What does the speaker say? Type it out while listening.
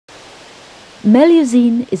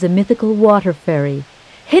Melusine is a mythical water fairy.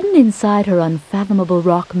 Hidden inside her unfathomable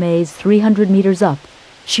rock maze 300 meters up,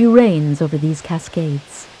 she reigns over these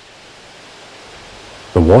cascades.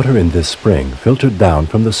 The water in this spring filtered down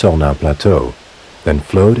from the Sornin plateau, then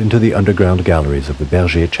flowed into the underground galleries of the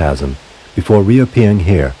Berger chasm before reappearing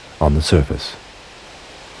here on the surface.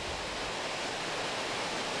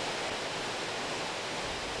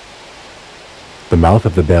 The mouth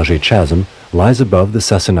of the Berger chasm lies above the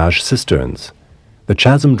Sassenage cisterns. The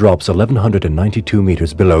chasm drops 1,192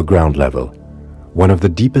 meters below ground level. One of the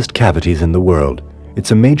deepest cavities in the world,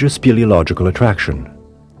 it's a major speleological attraction.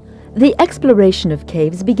 The exploration of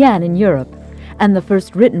caves began in Europe, and the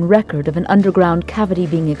first written record of an underground cavity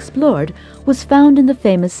being explored was found in the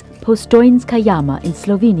famous Postojnska Jama in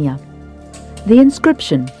Slovenia. The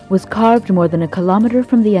inscription was carved more than a kilometer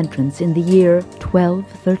from the entrance in the year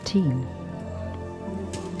 1213.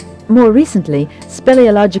 More recently,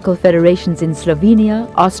 speleological federations in Slovenia,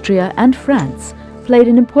 Austria, and France played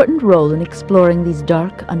an important role in exploring these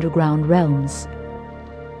dark underground realms.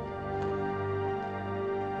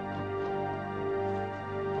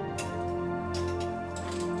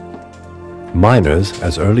 Miners,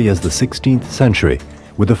 as early as the 16th century,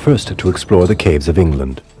 were the first to explore the caves of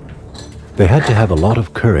England. They had to have a lot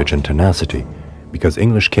of courage and tenacity, because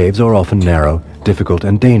English caves are often narrow, difficult,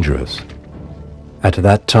 and dangerous. At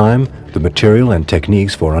that time, the material and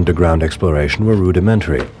techniques for underground exploration were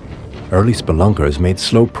rudimentary. Early spelunkers made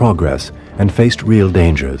slow progress and faced real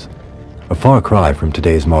dangers, a far cry from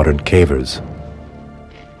today's modern cavers.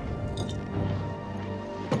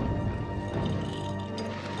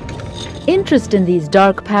 Interest in these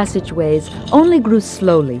dark passageways only grew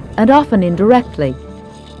slowly and often indirectly.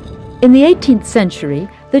 In the 18th century,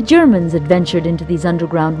 the Germans adventured into these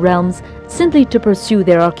underground realms simply to pursue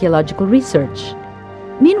their archaeological research.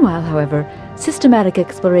 Meanwhile, however, systematic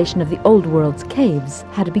exploration of the Old World's caves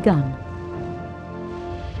had begun.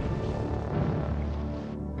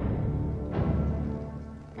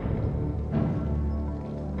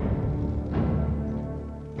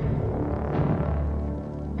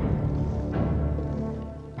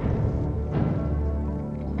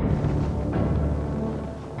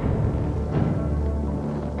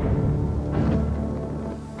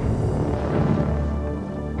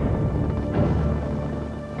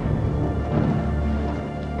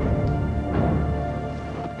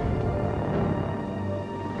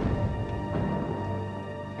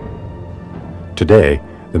 Today,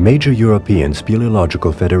 the major European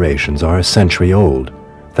speleological federations are a century old.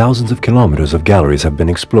 Thousands of kilometers of galleries have been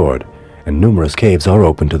explored, and numerous caves are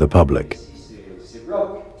open to the public.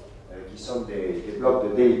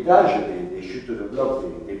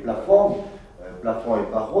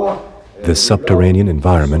 This subterranean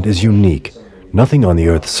environment is unique. Nothing on the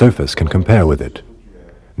Earth's surface can compare with it.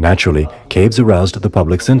 Naturally, caves aroused the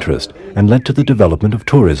public's interest and led to the development of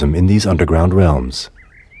tourism in these underground realms.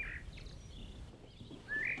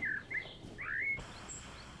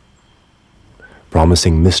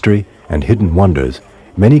 Promising mystery and hidden wonders,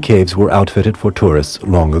 many caves were outfitted for tourists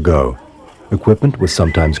long ago. Equipment was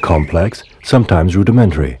sometimes complex, sometimes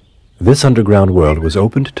rudimentary. This underground world was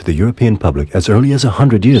opened to the European public as early as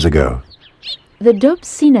 100 years ago. The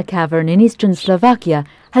Dobsina cavern in eastern Slovakia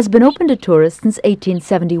has been open to tourists since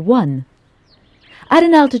 1871. At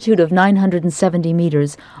an altitude of 970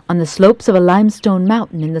 meters on the slopes of a limestone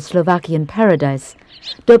mountain in the Slovakian paradise,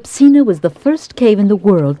 Dobsina was the first cave in the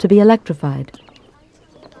world to be electrified.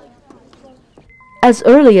 As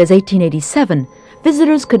early as 1887,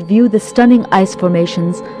 visitors could view the stunning ice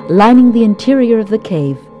formations lining the interior of the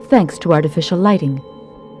cave thanks to artificial lighting.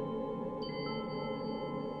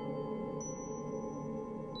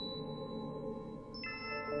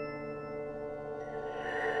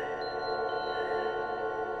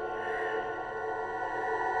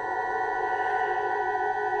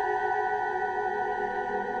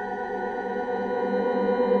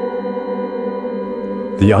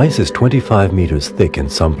 The ice is 25 meters thick in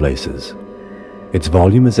some places. Its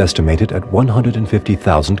volume is estimated at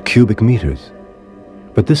 150,000 cubic meters.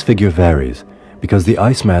 But this figure varies because the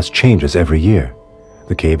ice mass changes every year.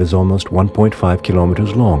 The cave is almost 1.5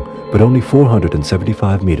 kilometers long, but only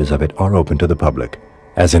 475 meters of it are open to the public.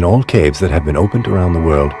 As in all caves that have been opened around the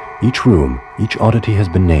world, each room, each oddity has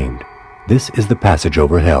been named. This is the passage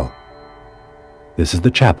over hell. This is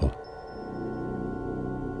the chapel.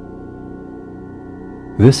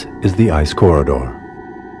 This is the ice corridor.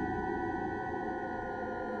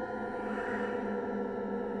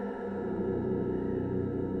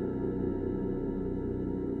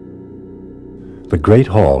 The Great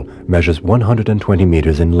Hall measures 120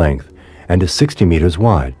 meters in length and is 60 meters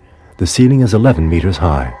wide. The ceiling is 11 meters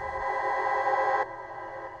high.